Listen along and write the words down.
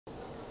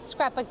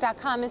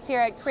Scrapbook.com is here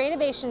at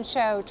Creativation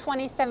Show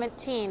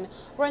 2017.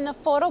 We're in the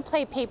photo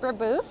play paper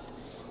booth,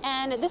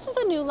 and this is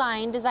a new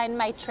line designed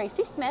by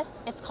Tracy Smith.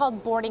 It's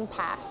called Boarding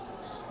Pass.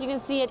 You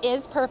can see it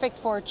is perfect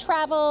for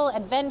travel,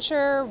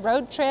 adventure,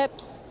 road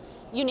trips,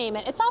 you name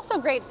it. It's also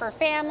great for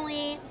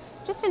family,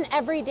 just an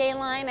everyday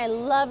line. I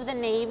love the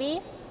navy.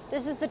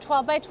 This is the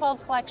 12 by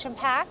 12 collection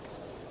pack.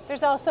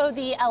 There's also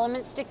the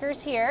element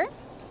stickers here,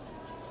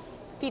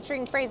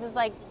 featuring phrases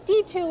like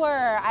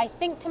detour, I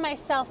think to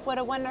myself what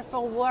a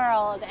wonderful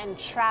world, and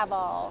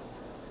travel.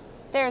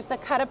 There's the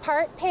cut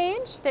apart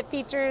page that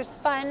features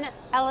fun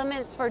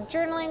elements for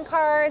journaling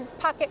cards,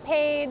 pocket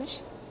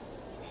page.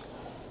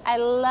 I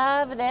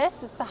love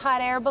this, it's the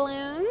hot air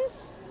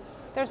balloons.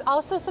 There's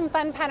also some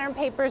fun pattern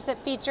papers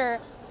that feature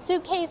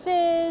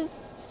suitcases,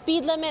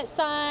 speed limit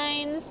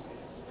signs,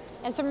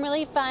 and some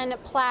really fun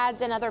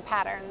plaids and other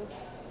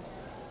patterns.